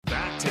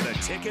to the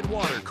Ticket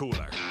Water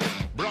Cooler.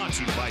 Brought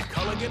to you by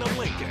Culligan of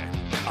Lincoln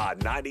on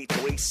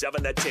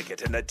 93.7 The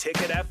Ticket and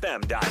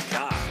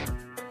theticketfm.com.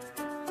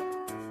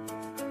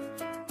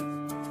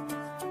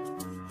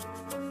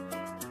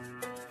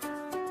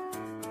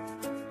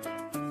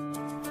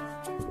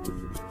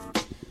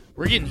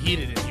 We're getting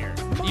heated in here,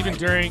 even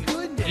during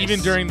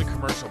the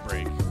commercial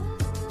break.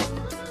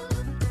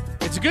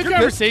 It's a good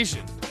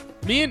conversation.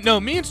 Me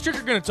and Strick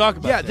are going to talk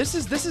about this.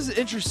 Yeah, this is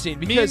interesting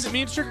because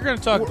me and Strick are going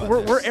to talk about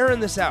this. We're airing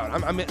this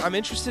out. I'm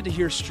interested to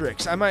hear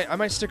Strick's. I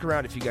might stick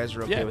around if you guys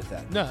are okay with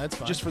that. No, that's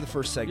fine. Just for the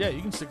first segment. Yeah,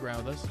 you can stick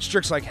around with us.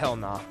 Strick's like, hell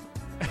nah.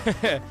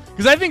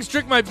 Because I think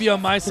Strick might be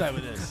on my side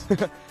with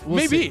this.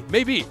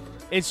 Maybe.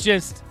 It's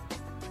just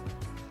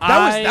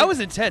that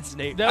was intense,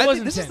 Nate. That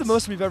was This is the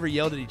most we've ever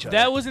yelled at each other.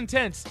 That was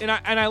intense, and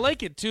I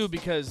like it too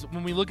because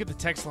when we look at the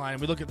text line,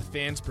 we look at the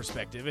fans'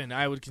 perspective, and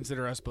I would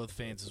consider us both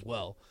fans as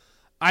well.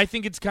 I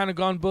think it's kind of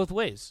gone both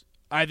ways.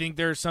 I think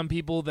there are some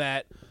people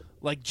that,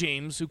 like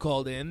James, who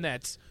called in,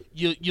 that's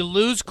you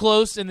lose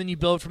close and then you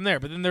build from there.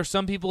 But then there's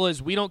some people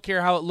as we don't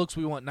care how it looks,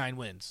 we want 9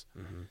 wins.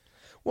 Mm-hmm.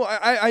 Well,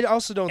 I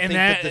also don't think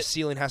that the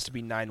ceiling has to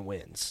be 9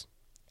 wins.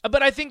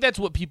 But I think that's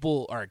what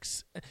people are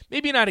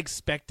maybe not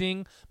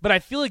expecting, but I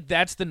feel like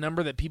that's the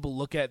number that people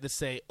look at to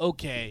say,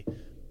 okay,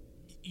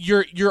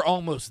 you're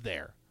almost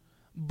there.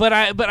 But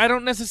I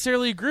don't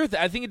necessarily agree with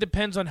that. I think it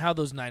depends on how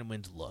those 9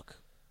 wins look.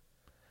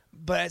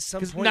 But at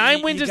some point,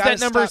 9 wins you is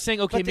that number stop.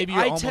 saying, okay, but maybe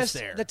you're almost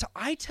there. The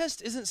eye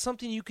test isn't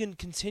something you can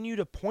continue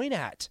to point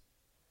at.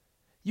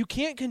 You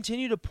can't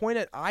continue to point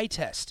at eye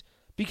test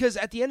because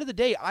at the end of the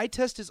day, eye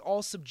test is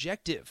all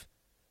subjective.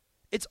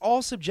 It's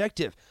all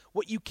subjective.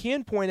 What you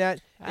can point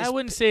at I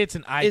wouldn't say it's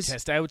an eye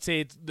test. I would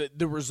say it's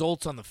the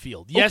results on the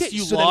field. Yes, okay,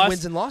 you so lost. Then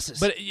wins and losses.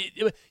 But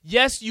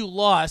yes, you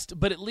lost,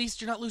 but at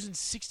least you're not losing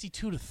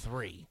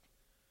 62-3.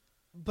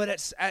 But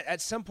at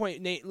some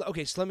point, Nate,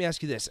 okay, so let me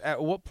ask you this.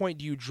 At what point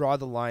do you draw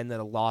the line that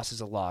a loss is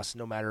a loss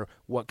no matter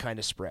what kind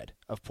of spread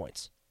of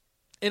points?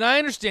 And I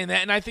understand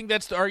that, and I think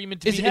that's the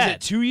argument to be had. Is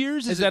it 2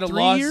 years? Is that it 3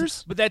 loss?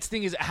 years? But that's the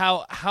thing is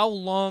how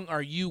long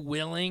are you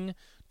willing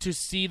to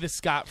see the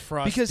Scott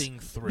frosting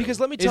through? Because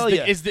let me tell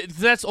you.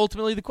 That's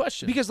ultimately the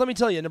question. Because let me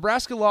tell you,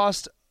 Nebraska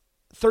lost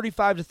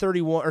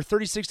 35-31 or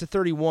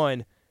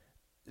 36-31.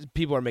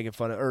 People are making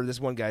fun of, or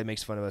this one guy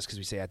makes fun of us because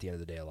we say at the end of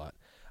the day a lot.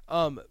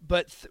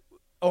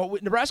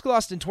 Nebraska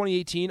lost in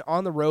 2018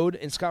 on the road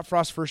in Scott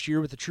Frost's first year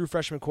with a true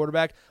freshman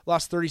quarterback,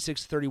 lost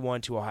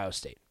 36-31 to Ohio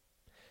State.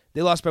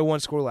 They lost by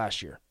 1 score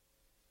last year.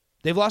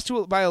 They've lost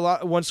by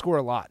 1 score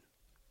a lot.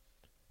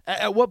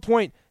 At what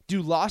point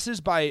do losses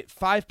by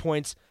 5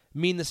 points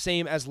mean the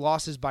same as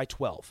losses by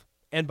 12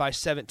 and by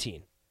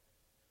 17?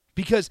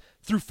 Because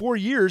through 4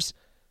 years,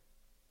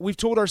 we've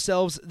told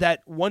ourselves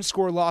that 1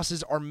 score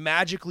losses are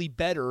magically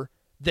better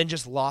than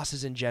just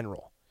losses in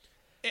general.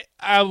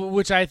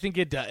 Which I think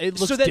it does. It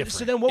looks different.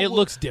 So then it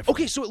looks different.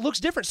 Okay, so it looks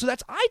different. So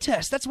that's eye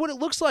test. That's what it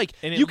looks like.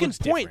 And you can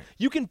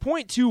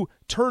point to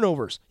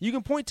turnovers. You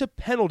can point to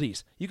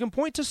penalties. You can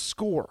point to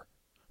score.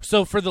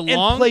 So for the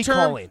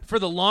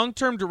long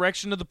term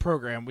direction of the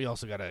program, we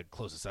also got to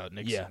close this out.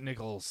 Nick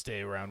will stay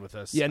around with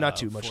us. Yeah, not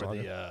too much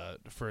longer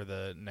for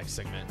the next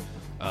segment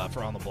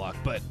for On the Block.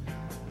 But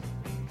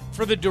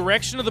for the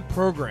direction of the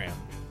program,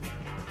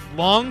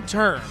 long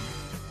term,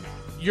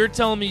 you're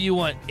telling me you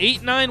want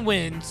 8-9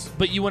 wins,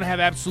 but you want to have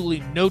absolutely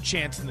no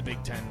chance in the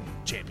Big Ten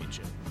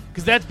championship.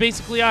 Because that's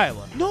basically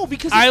Iowa. No,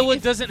 because Iowa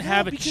doesn't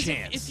have a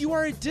chance. If you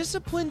are a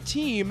disciplined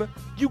team,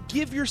 you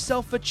give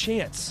yourself a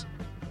chance.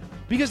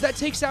 Because that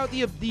takes out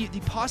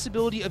the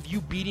possibility of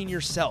you beating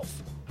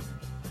yourself.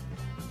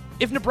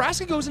 If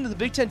Nebraska goes into the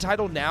Big Ten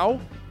title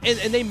now, and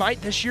they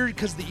might this year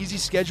because of the easy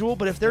schedule,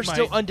 but if they're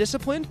still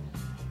undisciplined,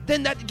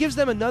 then that gives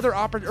them another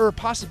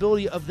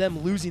possibility of them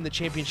losing the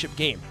championship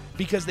game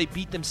because they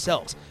beat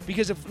themselves.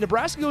 Because if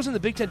Nebraska goes in the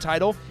Big Ten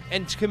title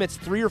and commits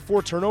 3 or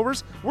 4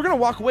 turnovers, we're going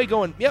to walk away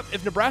going, yep,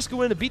 if Nebraska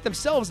went to beat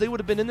themselves, they would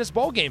have been in this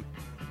ball game.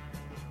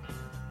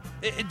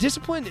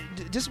 Disciplined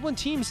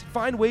teams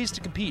find ways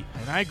to compete.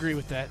 And I agree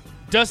with that.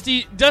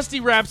 Dusty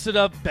wraps it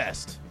up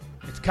best.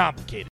 It's complicated.